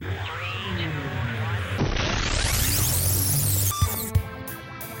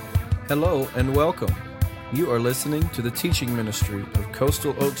Hello and welcome. You are listening to the teaching ministry of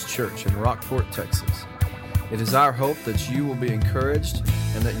Coastal Oaks Church in Rockport, Texas. It is our hope that you will be encouraged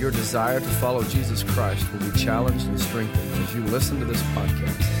and that your desire to follow Jesus Christ will be challenged and strengthened as you listen to this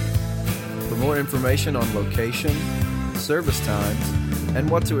podcast. For more information on location, service times, and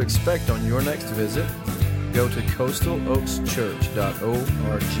what to expect on your next visit, go to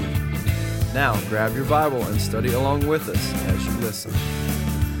coastaloakschurch.org. Now, grab your Bible and study along with us as you listen.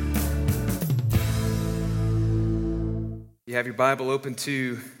 You have your Bible open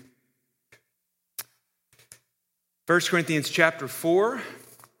to 1 Corinthians chapter 4.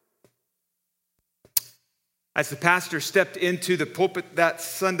 As the pastor stepped into the pulpit that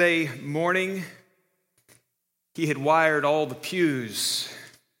Sunday morning, he had wired all the pews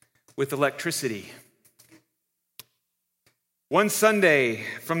with electricity. One Sunday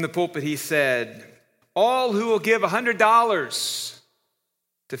from the pulpit he said, "All who will give $100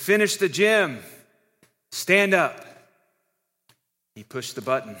 to finish the gym, stand up." He pushed the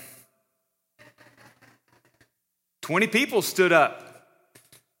button. 20 people stood up.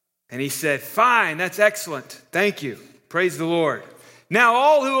 And he said, "Fine, that's excellent. Thank you. Praise the Lord. Now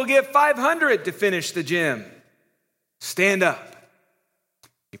all who will give $500 to finish the gym, stand up."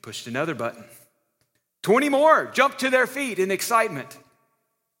 He pushed another button. 20 more jumped to their feet in excitement.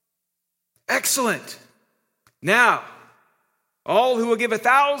 Excellent. Now, all who will give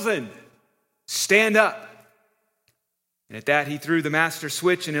 $1,000, stand up. And at that, he threw the master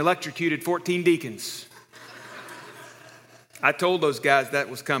switch and electrocuted 14 deacons. I told those guys that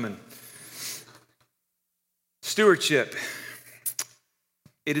was coming. Stewardship.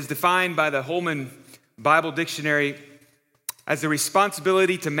 It is defined by the Holman Bible Dictionary as the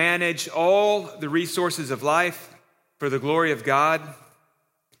responsibility to manage all the resources of life for the glory of God,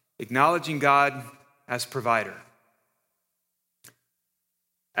 acknowledging God as provider.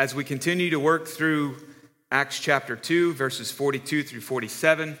 As we continue to work through Acts chapter 2, verses 42 through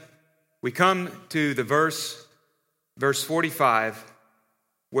 47, we come to the verse 45,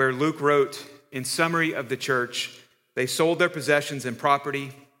 where Luke wrote, in summary of the church, "They sold their possessions and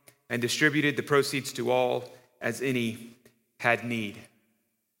property and distributed the proceeds to all as any had need."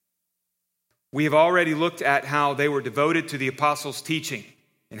 We have already looked at how they were devoted to the apostles' teaching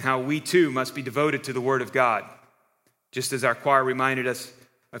and how we too must be devoted to the Word of God, just as our choir reminded us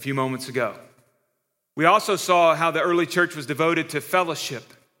a few moments ago. We also saw how the early church was devoted to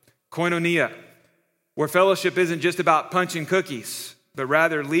fellowship, koinonia, where fellowship isn't just about punching cookies, but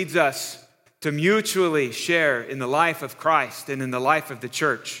rather leads us to mutually share in the life of Christ and in the life of the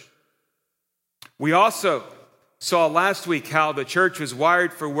church. We also saw last week how the church was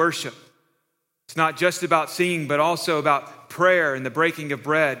wired for worship. It's not just about singing, but also about prayer and the breaking of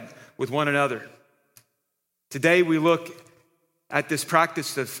bread with one another. Today we look at this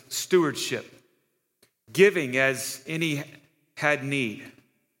practice of stewardship, giving as any had need.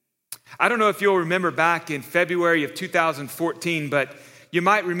 I don't know if you'll remember back in February of 2014, but you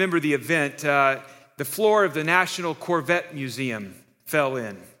might remember the event. The floor of the National Corvette Museum fell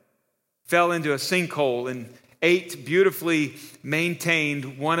into a sinkhole, and 8 beautifully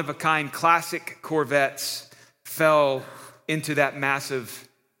maintained, one-of-a-kind classic Corvettes fell into that massive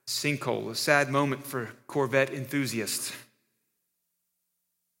sinkhole. A sad moment for Corvette enthusiasts.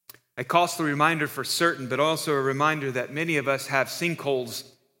 A costly reminder for certain, but also a reminder that many of us have sinkholes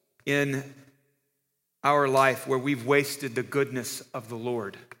in our life where we've wasted the goodness of the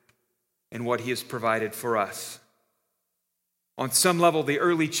Lord and what He has provided for us. On some level, the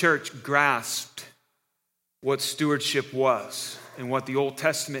early church grasped what stewardship was and what the Old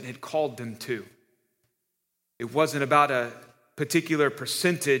Testament had called them to. It wasn't about a particular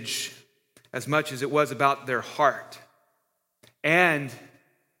percentage as much as it was about their heart. And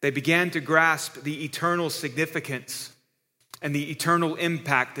they began to grasp the eternal significance and the eternal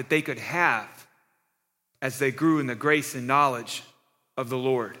impact that they could have as they grew in the grace and knowledge of the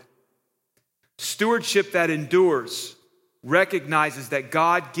Lord. Stewardship that endures recognizes that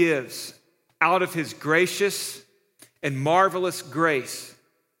God gives out of His gracious and marvelous grace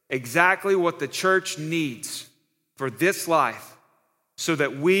exactly what the church needs for this life so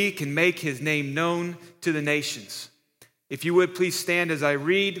that we can make His name known to the nations. If you would please stand as I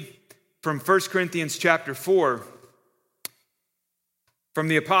read from 1 Corinthians chapter 4, from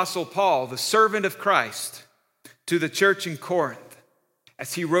the Apostle Paul, the servant of Christ, to the church in Corinth,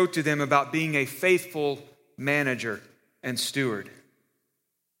 as he wrote to them about being a faithful manager and steward.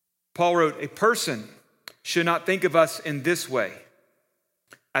 Paul wrote, "A person should not think of us in this way.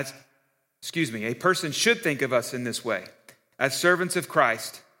 A person should think of us in this way, as servants of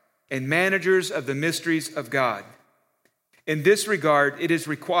Christ and managers of the mysteries of God. In this regard, it is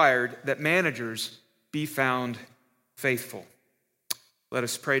required that managers be found faithful. Let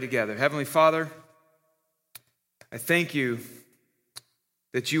us pray together. Heavenly Father, I thank you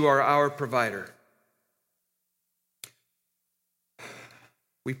that you are our provider.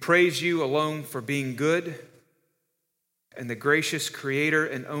 We praise you alone for being good and the gracious creator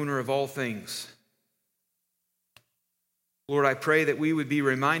and owner of all things. Lord, I pray that we would be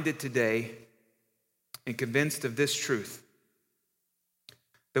reminded today and convinced of this truth,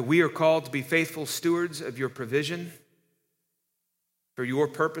 that we are called to be faithful stewards of your provision, for your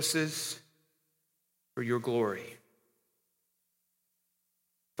purposes, for your glory.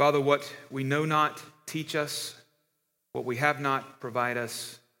 Father, what we know not, teach us. What we have not, provide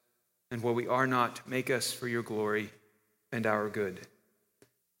us. And what we are not, make us for your glory and our good.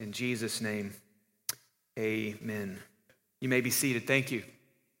 In Jesus' name, amen. You may be seated. Thank you.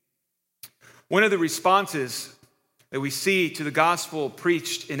 One of the responses that we see to the gospel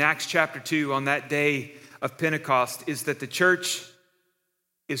preached in Acts chapter 2 on that day of Pentecost is that the church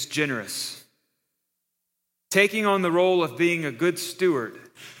is generous, taking on the role of being a good steward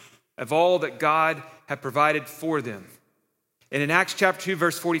of all that God had provided for them. And in Acts chapter 2,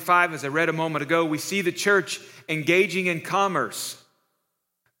 verse 45, as I read a moment ago, we see the church engaging in commerce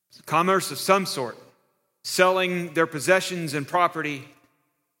of some sort, selling their possessions and property,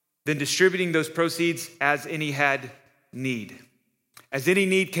 then distributing those proceeds as any had need. As any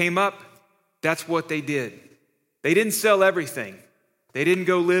need came up, that's what they did. They didn't sell everything. They didn't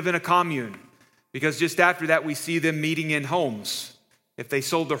go live in a commune, because just after that we see them meeting in homes. If they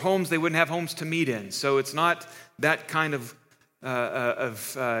sold their homes, they wouldn't have homes to meet in. So it's not that kind of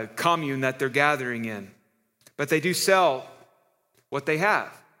commune that they're gathering in. But they do sell what they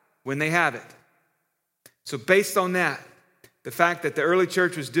have when they have it. So based on that, the fact that the early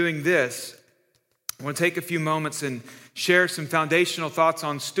church was doing this, I want to take a few moments and share some foundational thoughts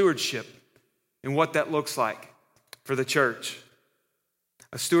on stewardship and what that looks like for the church.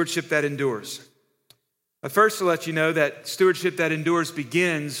 A stewardship that endures. But first, to let you know that stewardship that endures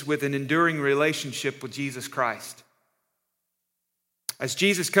begins with an enduring relationship with Jesus Christ. As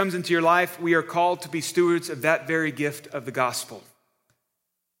Jesus comes into your life, we are called to be stewards of that very gift of the gospel.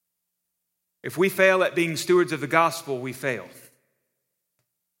 If we fail at being stewards of the gospel, we fail.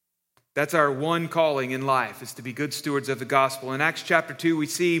 That's our one calling in life, is to be good stewards of the gospel. In Acts chapter 2, we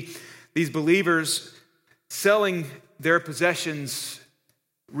see these believers selling their possessions,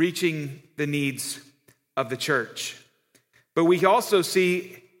 reaching the needs of the church. But we also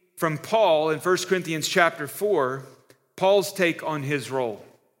see from Paul in 1 Corinthians chapter 4, Paul's take on his role.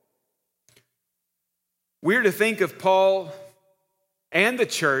 We're to think of Paul and the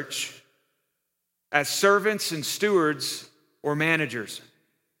church as servants and stewards or managers.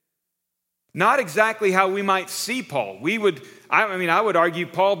 Not exactly how we might see Paul. I would argue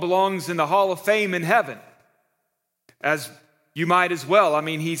Paul belongs in the Hall of Fame in heaven, as you might as well.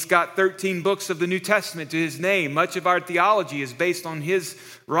 He's got 13 books of the New Testament to his name. Much of our theology is based on his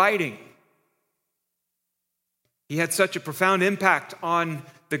writing. He had such a profound impact on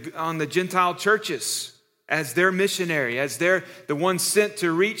the Gentile churches as their missionary, as they're the one sent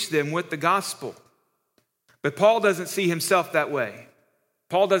to reach them with the gospel. But Paul doesn't see himself that way.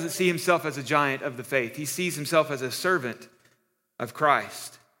 Paul doesn't see himself as a giant of the faith. He sees himself as a servant of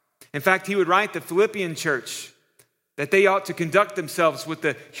Christ. In fact, he would write the Philippian church that they ought to conduct themselves with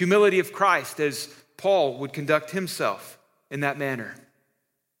the humility of Christ, as Paul would conduct himself in that manner.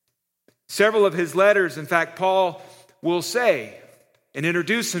 Several of his letters, in fact, Paul will say and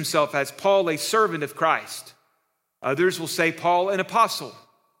introduce himself as Paul, a servant of Christ. Others will say Paul, an apostle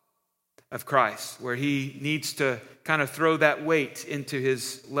of Christ, where he needs to kind of throw that weight into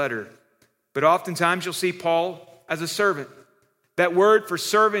his letter. But oftentimes you'll see Paul as a servant. That word for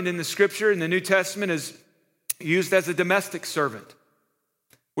servant in the scripture in the New Testament is used as a domestic servant,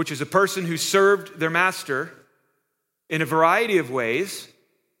 which is a person who served their master in a variety of ways,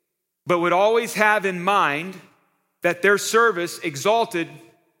 but would always have in mind that their service exalted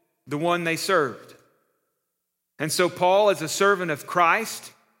the one they served. And so Paul, as a servant of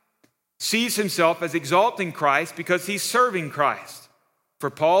Christ, sees himself as exalting Christ because he's serving Christ. For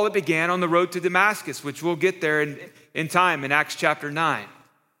Paul, it began on the road to Damascus, which we'll get there in time in Acts chapter 9.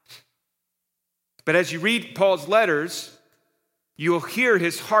 But as you read Paul's letters, you'll hear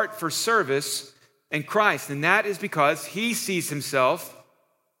his heart for service in Christ. And that is because he sees himself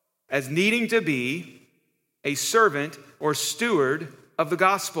as needing to be a servant or steward of the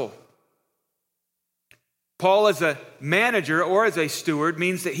gospel. Paul, as a manager or as a steward,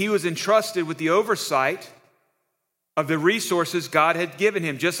 means that he was entrusted with the oversight of the resources God had given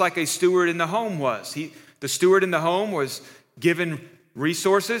him, just like a steward in the home was. The steward in the home was given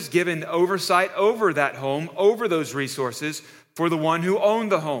resources, given oversight over that home, over those resources for the one who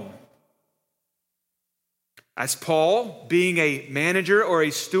owned the home. As Paul, being a manager or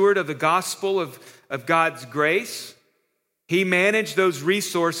a steward of the gospel of God's grace, he managed those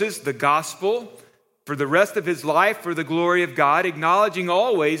resources, the gospel, for the rest of his life for the glory of God, acknowledging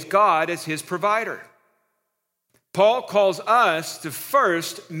always God as his provider. Paul calls us to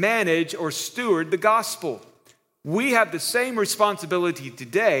first manage or steward the gospel. We have the same responsibility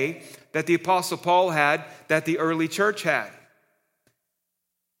today that the Apostle Paul had, that the early church had.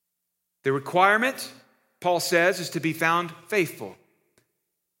 The requirement, Paul says, is to be found faithful,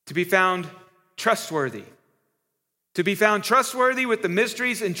 to be found trustworthy, to be found trustworthy with the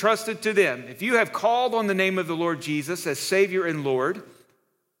mysteries entrusted to them. If you have called on the name of the Lord Jesus as Savior and Lord,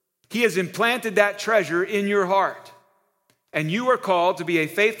 He has implanted that treasure in your heart, and you are called to be a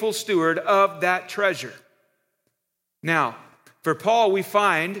faithful steward of that treasure. Now, for Paul, we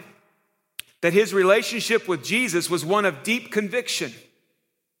find that his relationship with Jesus was one of deep conviction.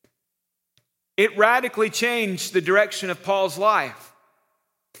 It radically changed the direction of Paul's life.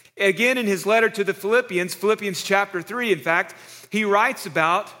 Again, in his letter to the Philippians chapter 3, in fact, he writes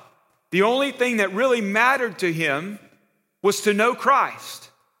about the only thing that really mattered to him was to know Christ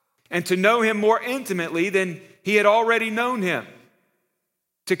and to know Him more intimately than he had already known Him,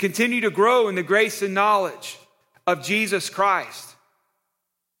 to continue to grow in the grace and knowledge of Jesus Christ.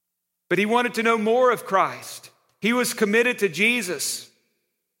 But he wanted to know more of Christ. He was committed to Jesus.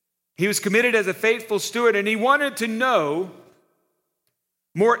 He was committed as a faithful steward, and he wanted to know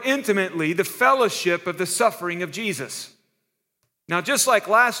more intimately the fellowship of the suffering of Jesus. Now, just like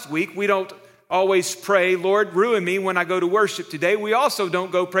last week, we don't always pray, Lord, ruin me when I go to worship today. We also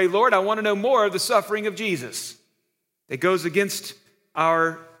don't go pray, Lord, I want to know more of the suffering of Jesus. It goes against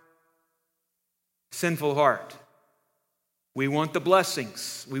our sinful heart. We want the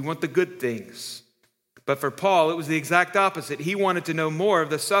blessings. We want the good things. But for Paul, it was the exact opposite. He wanted to know more of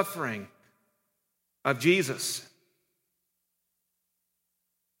the suffering of Jesus.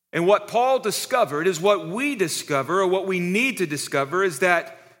 And what Paul discovered is what we discover, or what we need to discover, is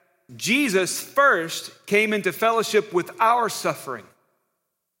that Jesus first came into fellowship with our suffering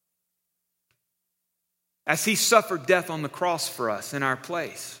as He suffered death on the cross for us in our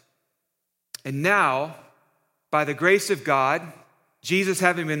place. And now, by the grace of God, Jesus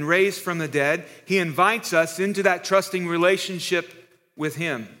having been raised from the dead, He invites us into that trusting relationship with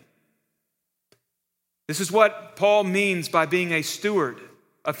Him. This is what Paul means by being a steward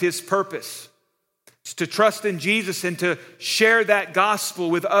of His purpose. It's to trust in Jesus and to share that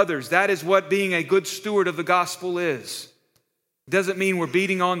gospel with others. That is what being a good steward of the gospel is. It doesn't mean we're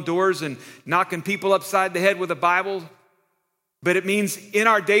beating on doors and knocking people upside the head with a Bible, but it means in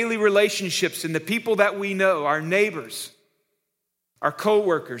our daily relationships and the people that we know, our neighbors, our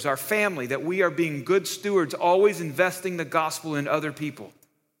co-workers, our family, that we are being good stewards, always investing the gospel in other people.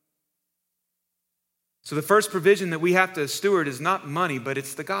 So the first provision that we have to steward is not money, but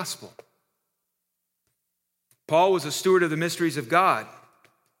it's the gospel. Paul was a steward of the mysteries of God.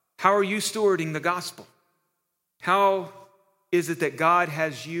 How are you stewarding the gospel? How is it that God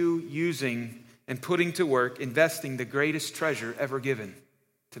has you using and putting to work, investing the greatest treasure ever given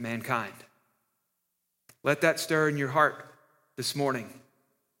to mankind? Let that stir in your heart this morning.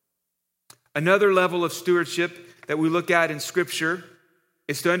 Another level of stewardship that we look at in Scripture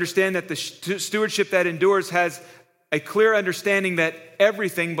is to understand that the stewardship that endures has a clear understanding that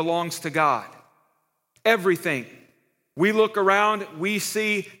everything belongs to God. Everything. We look around, we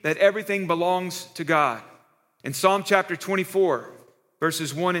see that everything belongs to God. In Psalm chapter 24,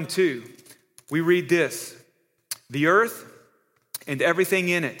 verses 1 and 2, we read this: "The earth and everything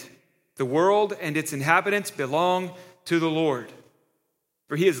in it, the world and its inhabitants belong to the Lord.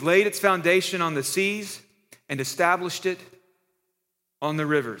 For He has laid its foundation on the seas and established it on the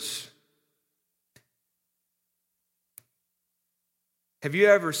rivers." Have you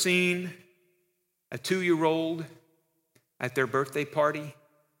ever seen a 2-year-old at their birthday party?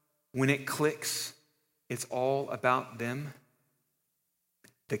 When it clicks, it's all about them.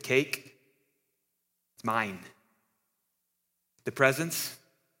 The cake, it's mine. The presents,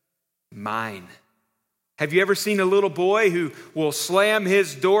 mine. Have you ever seen a little boy who will slam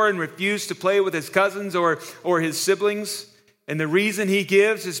his door and refuse to play with his cousins or his siblings? And the reason he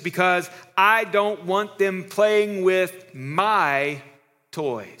gives is because I don't want them playing with my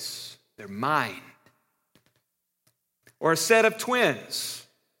toys. They're mine. Or a set of twins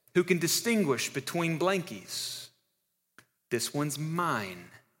who can distinguish between blankies. This one's mine.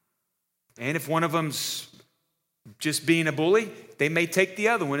 And if one of them's just being a bully, they may take the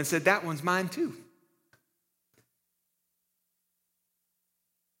other one and say, that one's mine too.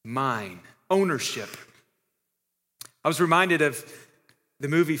 Mine. Ownership. I was reminded of the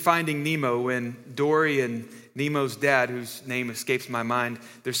movie Finding Nemo when Dory and Nemo's dad, whose name escapes my mind,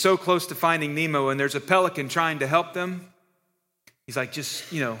 they're so close to finding Nemo and there's a pelican trying to help them. He's like,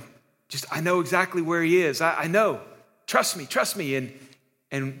 I know exactly where he is. I know. Trust me.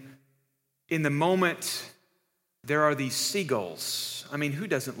 And in the moment, there are these seagulls. I mean, who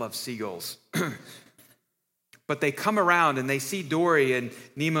doesn't love seagulls? But they come around and they see Dory and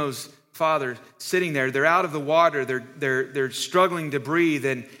Nemo's father sitting there. They're out of the water. They're struggling to breathe.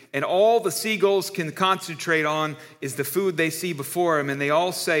 And all the seagulls can concentrate on is the food they see before them. And they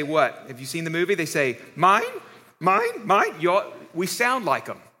all say what? Have you seen the movie? They say, mine. We sound like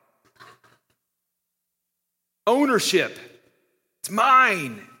them. Ownership. It's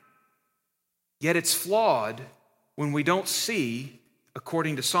mine. Yet it's flawed when we don't see,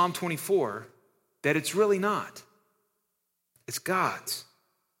 according to Psalm 24, that it's really not. It's God's.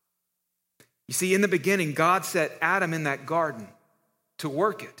 You see, in the beginning, God set Adam in that garden to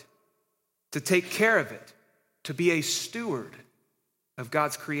work it, to take care of it, to be a steward of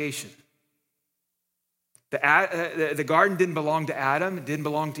God's creation. The garden didn't belong to Adam. It didn't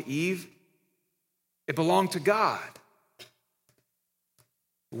belong to Eve. It belonged to God.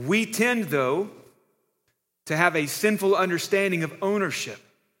 We tend, though, to have a sinful understanding of ownership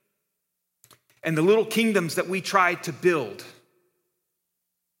and the little kingdoms that we try to build,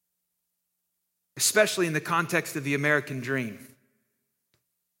 especially in the context of the American dream.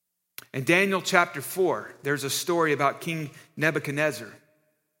 In Daniel chapter 4, there's a story about King Nebuchadnezzar.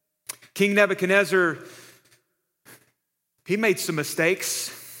 King Nebuchadnezzar, he made some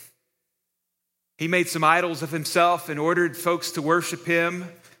mistakes. He made some idols of himself and ordered folks to worship him.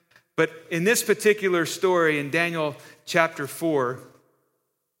 But in this particular story, in Daniel chapter 4,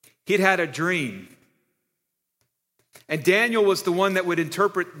 he'd had a dream. And Daniel was the one that would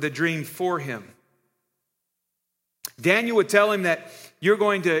interpret the dream for him. Daniel would tell him that you're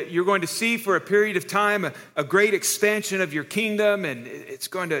going to see for a period of time a great expansion of your kingdom, and it's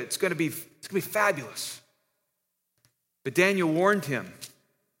going to be fabulous. But Daniel warned him.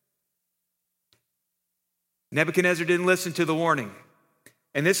 Nebuchadnezzar didn't listen to the warning.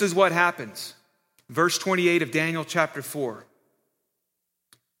 And this is what happens. Verse 28 of Daniel chapter 4.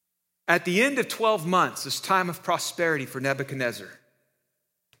 At the end of 12 months, this time of prosperity for Nebuchadnezzar,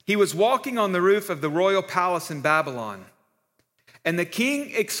 he was walking on the roof of the royal palace in Babylon. And the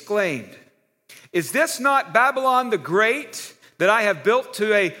king exclaimed, "Is this not Babylon the Great, that I have built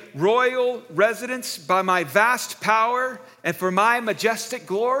to a royal residence by my vast power and for my majestic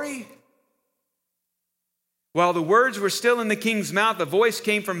glory?" While the words were still in the king's mouth, a voice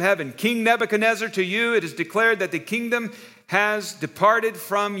came from heaven. "King Nebuchadnezzar, to you it is declared that the kingdom has departed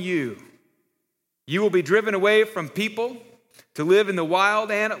from you. You will be driven away from people to live with the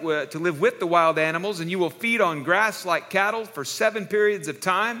wild animals, and you will feed on grass like cattle for 7 periods of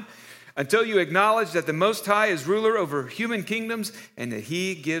time, until you acknowledge that the Most High is ruler over human kingdoms and that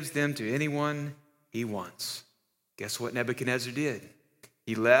he gives them to anyone he wants." Guess what Nebuchadnezzar did?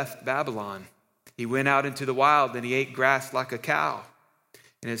 He left Babylon. He went out into the wild and he ate grass like a cow.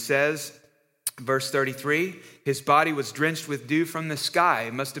 And it says, verse 33, his body was drenched with dew from the sky.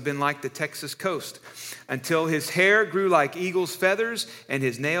 It must have been like the Texas coast, until his hair grew like eagle's feathers and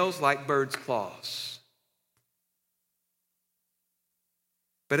his nails like bird's claws.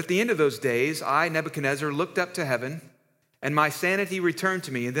 But at the end of those days, I, Nebuchadnezzar, looked up to heaven, and my sanity returned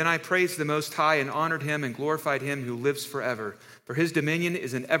to me. And then I praised the Most High and honored him and glorified him who lives forever. For his dominion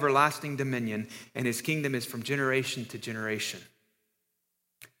is an everlasting dominion, and his kingdom is from generation to generation.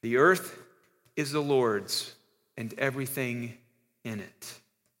 The earth is the Lord's and everything in it.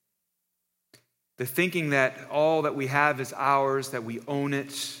 The thinking that all that we have is ours, that we own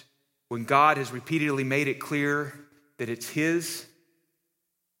it, when God has repeatedly made it clear that it's his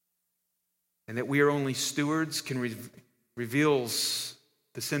and that we are only stewards, reveals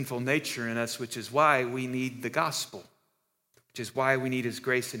the sinful nature in us, which is why we need the gospel, which is why we need his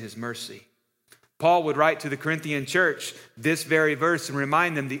grace and his mercy. Paul would write to the Corinthian church this very verse and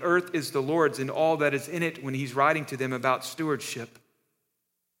remind them the earth is the Lord's and all that is in it when he's writing to them about stewardship.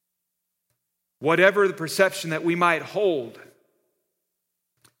 Whatever the perception that we might hold,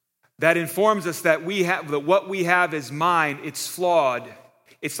 that informs us that what we have is mine, it's flawed.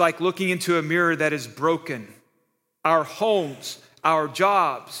 It's like looking into a mirror that is broken. Our homes, our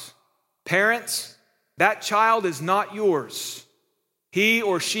jobs. Parents, that child is not yours. He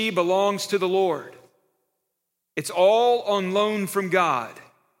or she belongs to the Lord. It's all on loan from God.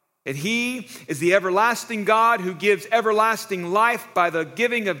 And he is the everlasting God who gives everlasting life by the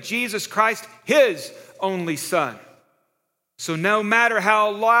giving of Jesus Christ, his only Son. So no matter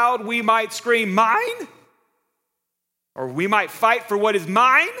how loud we might scream, mine, or we might fight for what is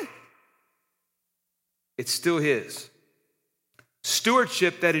mine, it's still his.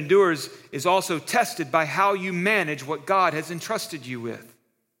 Stewardship that endures is also tested by how you manage what God has entrusted you with.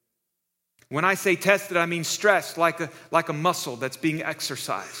 When I say tested, I mean stressed, like a muscle that's being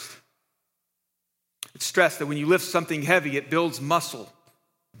exercised. It's stressed that when you lift something heavy, it builds muscle,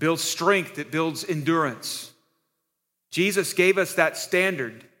 builds strength, it builds endurance. Jesus gave us that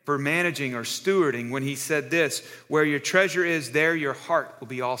standard for managing or stewarding when he said this, where your treasure is, there your heart will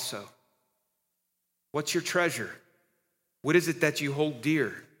be also. What's your treasure? What is it that you hold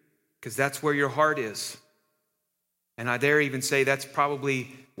dear? Because that's where your heart is. And I dare even say that's probably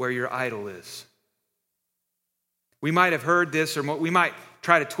where your idol is. We might have heard this, or we might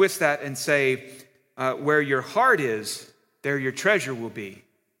try to twist that and say, where your heart is, there your treasure will be.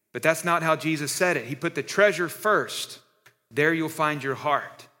 But that's not how Jesus said it. He put the treasure first. There you'll find your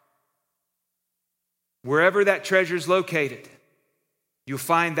heart. Wherever that treasure is located, you'll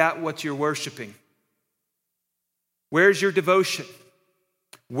find that what you're worshiping. Where's your devotion?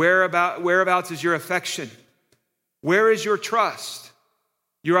 Whereabouts is your affection? Where is your trust?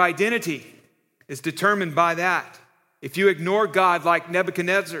 Your identity is determined by that. If you ignore God like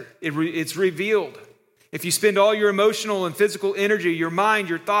Nebuchadnezzar, it's revealed. If you spend all your emotional and physical energy, your mind,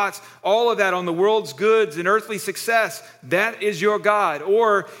 your thoughts, all of that on the world's goods and earthly success, that is your God.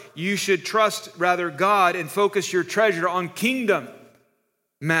 Or you should trust rather God and focus your treasure on kingdom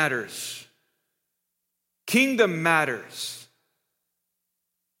matters. Kingdom matters.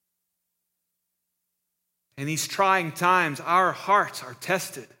 In these trying times, our hearts are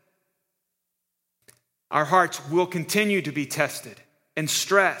tested. Our hearts will continue to be tested and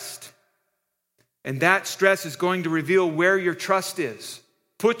stressed. And that stress is going to reveal where your trust is.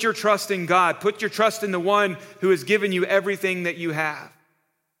 Put your trust in God. Put your trust in the one who has given you everything that you have.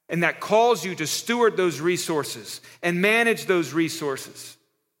 And that calls you to steward those resources and manage those resources.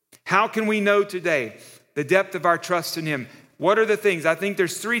 How can we know today the depth of our trust in him? What are the things? I think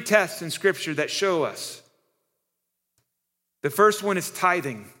there's 3 tests in Scripture that show us. The first one is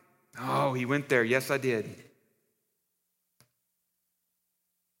tithing. Oh, he went there. Yes, I did.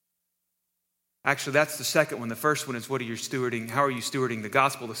 Actually, that's the second one. The first one is what are you stewarding? How are you stewarding the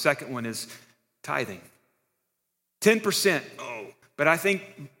gospel? The second one is tithing. 10%. Oh, but I think,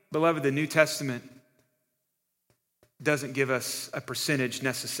 beloved, the New Testament doesn't give us a percentage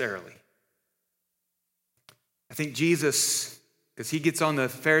necessarily. I think Jesus, because he gets on the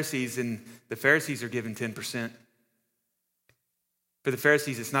Pharisees, and the Pharisees are given 10%. For the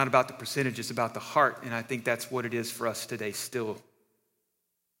Pharisees, it's not about the percentage, it's about the heart, and I think that's what it is for us today still.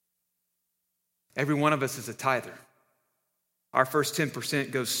 Every one of us is a tither. Our first 10%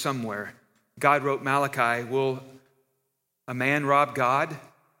 goes somewhere. God wrote Malachi, will a man rob God?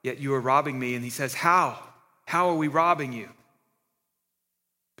 Yet you are robbing me. And he says, how? How are we robbing you?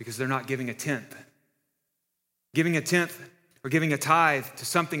 Because they're not giving a tenth. Giving a tenth or giving a tithe to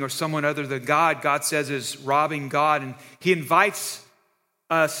something or someone other than God, God says is robbing God. And he invites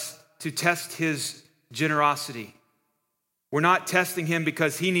us to test his generosity. We're not testing him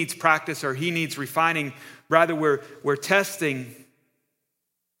because he needs practice or he needs refining. Rather, we're testing.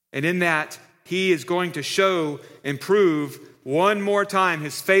 And in that, he is going to show and prove one more time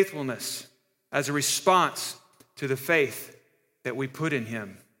his faithfulness as a response to the faith that we put in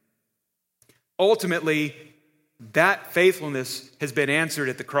him. Ultimately, that faithfulness has been answered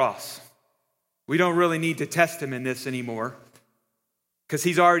at the cross. We don't really need to test him in this anymore because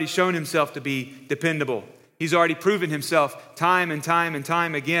he's already shown himself to be dependable. He's already proven himself time and time and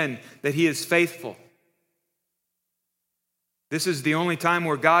time again that he is faithful. This is the only time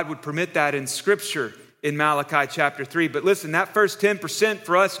where God would permit that in Scripture in Malachi chapter 3. But listen, that first 10%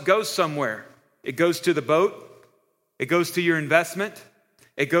 for us goes somewhere. It goes to the boat. It goes to your investment.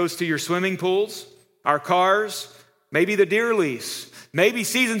 It goes to your swimming pools, our cars, maybe the deer lease, maybe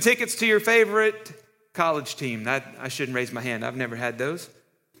season tickets to your favorite college team. I shouldn't raise my hand. I've never had those.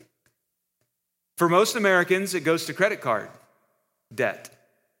 For most Americans, it goes to credit card debt.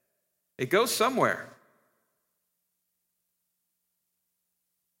 It goes somewhere.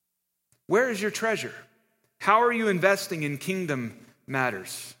 Where is your treasure? How are you investing in kingdom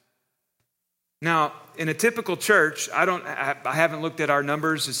matters? Now, in a typical church, I haven't looked at our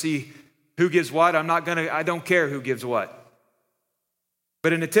numbers to see who gives what. I don't care who gives what.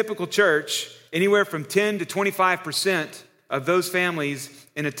 But in a typical church, anywhere from 10 to 25% of those families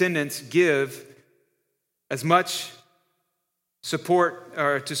in attendance give as much support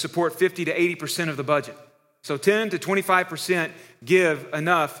or to support 50 to 80% of the budget. So 10 to 25% give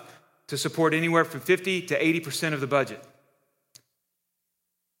enough to support anywhere from 50 to 80% of the budget.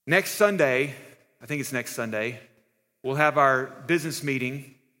 Next Sunday, I think it's next Sunday, we'll have our business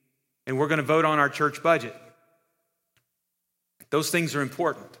meeting and we're going to vote on our church budget. Those things are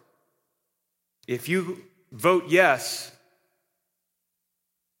important. If you vote yes,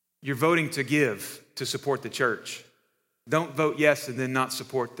 you're voting to give to support the church. Don't vote yes and then not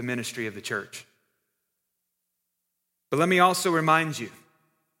support the ministry of the church. But let me also remind you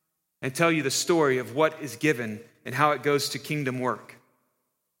and tell you the story of what is given and how it goes to kingdom work.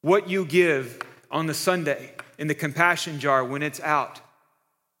 What you give on the Sunday in the compassion jar when it's out,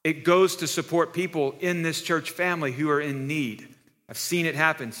 it goes to support people in this church family who are in need. I've seen it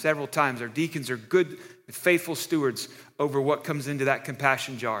happen several times. Our deacons are good, faithful stewards over what comes into that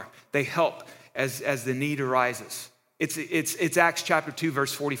compassion jar. They help as the need arises. It's Acts chapter 2,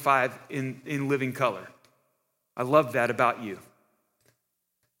 verse 45 in living color. I love that about you.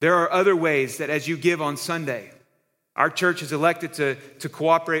 There are other ways that as you give on Sunday, our church has elected to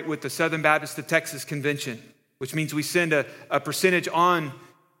cooperate with the Southern Baptist of Texas Convention, which means we send a percentage on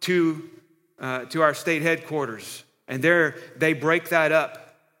to our state headquarters. And there they break that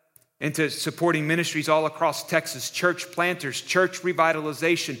up into supporting ministries all across Texas, church planters, church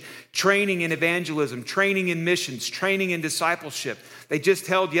revitalization, training in evangelism, training in missions, training in discipleship. They just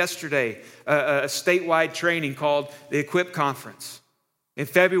held yesterday a statewide training called the Equip Conference. In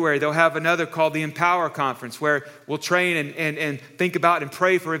February, they'll have another called the Empower Conference where we'll train and think about and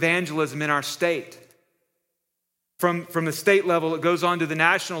pray for evangelism in our state. From the state level, it goes on to the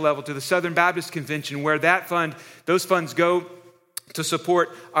national level, to the Southern Baptist Convention, where those funds go to support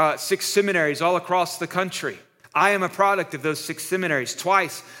 6 seminaries all across the country. I am a product of those 6 seminaries.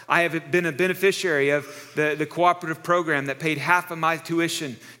 Twice, I have been a beneficiary of the cooperative program that paid half of my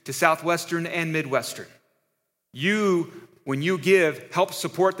tuition to Southwestern and Midwestern. You, when you give, help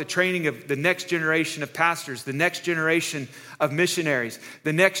support the training of the next generation of pastors, the next generation of missionaries,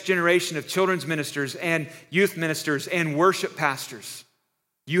 the next generation of children's ministers and youth ministers and worship pastors.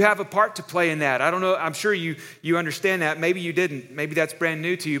 You have a part to play in that. I don't know, I'm sure you understand that. Maybe you didn't. Maybe that's brand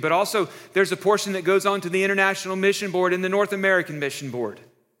new to you. But also, there's a portion that goes on to the International Mission Board and the North American Mission Board.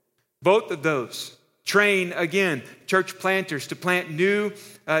 Both of those train, again, church planters to plant new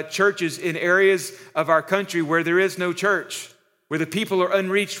churches in areas of our country where there is no church, where the people are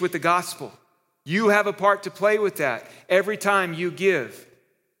unreached with the gospel. You have a part to play with that every time you give.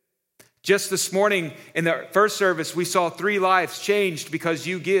 Just this morning in the first service, we saw 3 lives changed because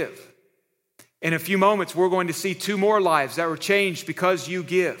you give. In a few moments, we're going to see 2 more lives that were changed because you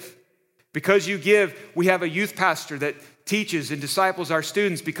give. Because you give, we have a youth pastor that teaches and disciples our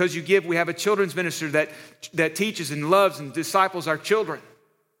students. Because you give, we have a children's minister that teaches and loves and disciples our children.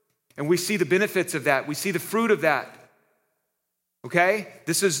 And we see the benefits of that. We see the fruit of that. Okay?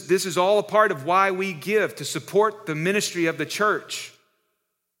 This is all a part of why we give, to support the ministry of the church.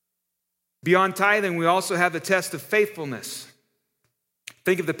 Beyond tithing, we also have the test of faithfulness.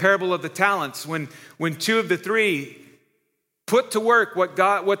 Think of the parable of the talents. When 2 of the 3 put to work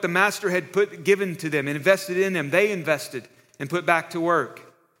what the master had given to them and invested in them, they invested and put back to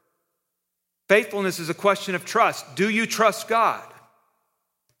work. Faithfulness is a question of trust. Do you trust God?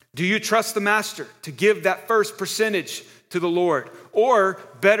 Do you trust the master to give that first percentage to the Lord? Or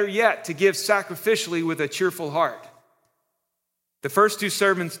better yet, to give sacrificially with a cheerful heart? The first 2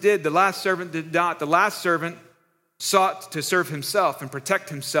 servants did. The last servant did not. The last servant sought to serve himself and protect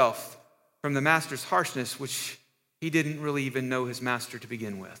himself from the master's harshness, which he didn't really even know his master to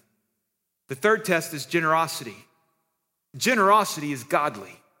begin with. The third test is generosity. Generosity is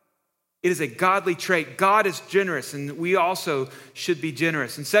godly. It is a godly trait. God is generous, and we also should be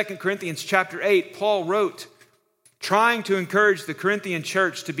generous. In 2 Corinthians chapter 8, Paul wrote, trying to encourage the Corinthian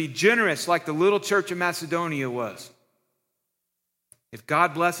church to be generous like the little church of Macedonia was. If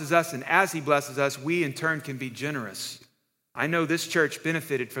God blesses us, and as he blesses us, we in turn can be generous. I know this church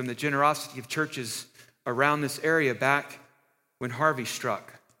benefited from the generosity of churches around this area back when Harvey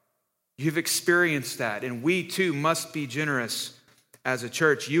struck. You've experienced that, and we too must be generous as a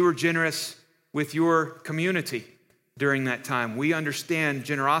church. You were generous with your community during that time. We understand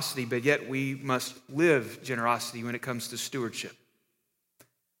generosity, but yet we must live generosity when it comes to stewardship.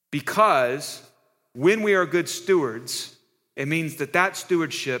 Because when we are good stewards, it means that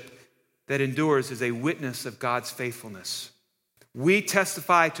stewardship that endures is a witness of God's faithfulness. We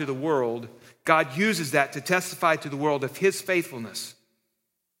testify to the world. God uses that to testify to the world of his faithfulness.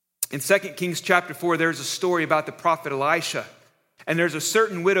 In 2 Kings chapter 4, there's a story about the prophet Elisha. And there's a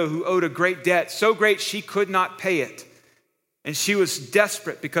certain widow who owed a great debt, so great she could not pay it. And she was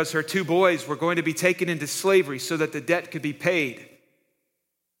desperate because her 2 boys were going to be taken into slavery so that the debt could be paid.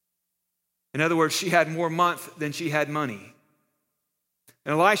 In other words, she had more month than she had money.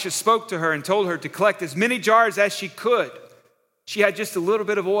 And Elisha spoke to her and told her to collect as many jars as she could. She had just a little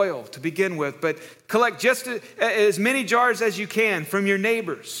bit of oil to begin with, but collect just as many jars as you can from your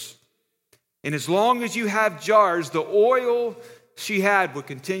neighbors. And as long as you have jars, the oil she had will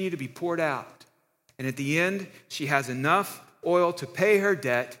continue to be poured out. And at the end, she has enough oil to pay her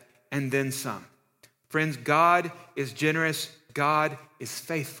debt and then some. Friends, God is generous. God is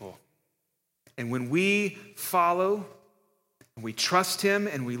faithful. And when we follow, we trust him,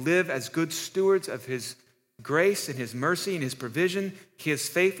 and we live as good stewards of his grace and his mercy and his provision, his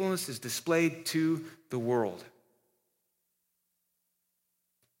faithfulness is displayed to the world.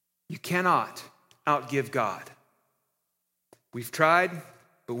 You cannot outgive God. We've tried,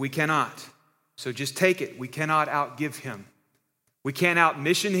 but we cannot. So just take it. We cannot outgive him. We can't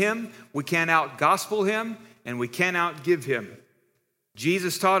outmission him. We can't outgospel him. And we can't outgive him.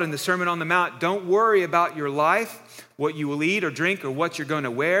 Jesus taught in the Sermon on the Mount, don't worry about your life, what you will eat or drink or what you're going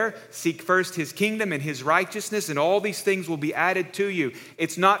to wear. Seek first his kingdom and his righteousness, and all these things will be added to you.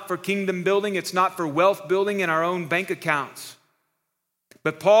 It's not for kingdom building. It's not for wealth building in our own bank accounts.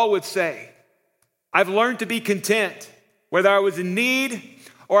 But Paul would say, I've learned to be content, whether I was in need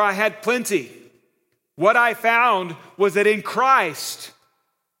or I had plenty. What I found was that in Christ,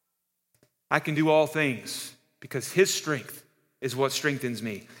 I can do all things because his strength is what strengthens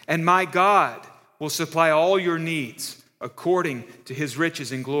me. And my God will supply all your needs according to his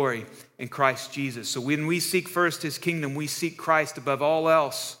riches and glory in Christ Jesus. So when we seek first his kingdom, we seek Christ above all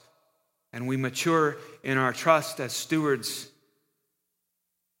else, and we mature in our trust as stewards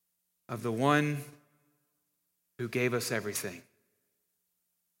of the one who gave us everything.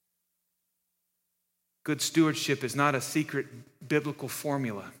 Good stewardship is not a secret biblical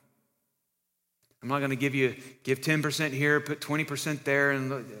formula. I'm not going to give 10% here, put 20% there.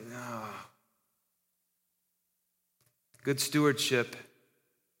 No. Good stewardship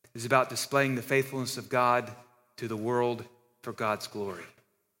is about displaying the faithfulness of God to the world for God's glory.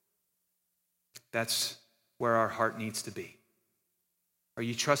 That's where our heart needs to be. Are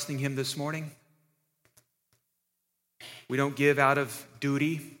you trusting him this morning? We don't give out of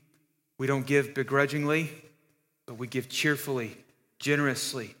duty. We don't give begrudgingly, but we give cheerfully,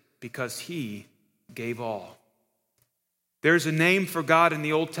 generously, because he gave all. There's a name for God in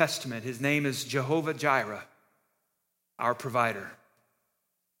the Old Testament. His name is Jehovah Jireh, our provider.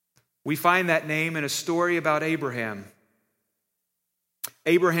 We find that name in a story about Abraham.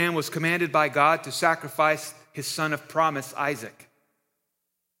 Abraham was commanded by God to sacrifice his son of promise, Isaac.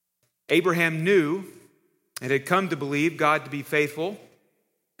 Abraham knew and had come to believe God to be faithful,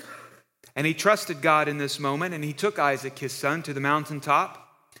 and he trusted God in this moment, and he took Isaac, his son, to the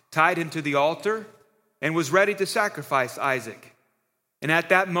mountaintop, tied him to the altar, and was ready to sacrifice Isaac. And at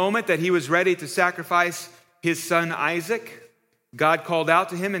that moment that he was ready to sacrifice his son Isaac, God called out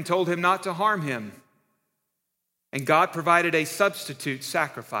to him and told him not to harm him. And God provided a substitute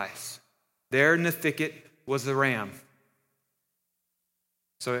sacrifice. There in the thicket was the ram.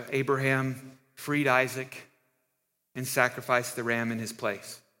 So Abraham freed Isaac and sacrificed the ram in his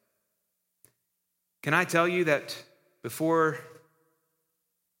place. Can I tell you that before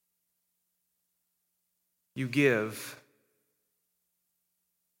you give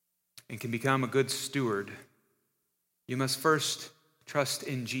and can become a good steward, you must first trust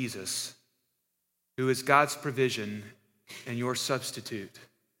in Jesus, who is God's provision and your substitute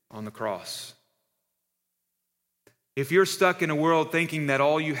on the cross. If you're stuck in a world thinking that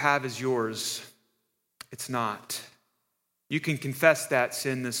all you have is yours, it's not. You can confess that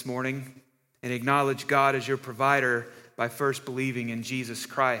sin this morning and acknowledge God as your provider by first believing in Jesus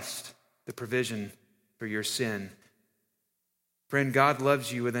Christ, the provision for your sin. Friend, God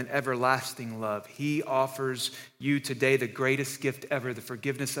loves you with an everlasting love. He offers you today the greatest gift ever, the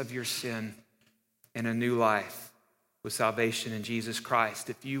forgiveness of your sin and a new life with salvation in Jesus Christ,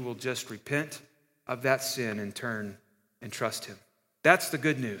 if you will just repent of that sin and turn and trust him. That's the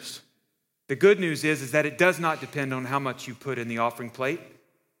good news. The good news is that it does not depend on how much you put in the offering plate.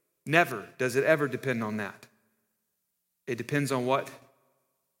 Never does it ever depend on that. It depends on what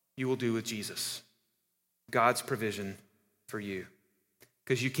you will do with Jesus, God's provision for you.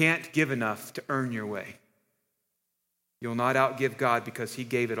 Because you can't give enough to earn your way. You'll not outgive God because he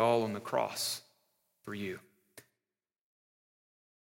gave it all on the cross for you.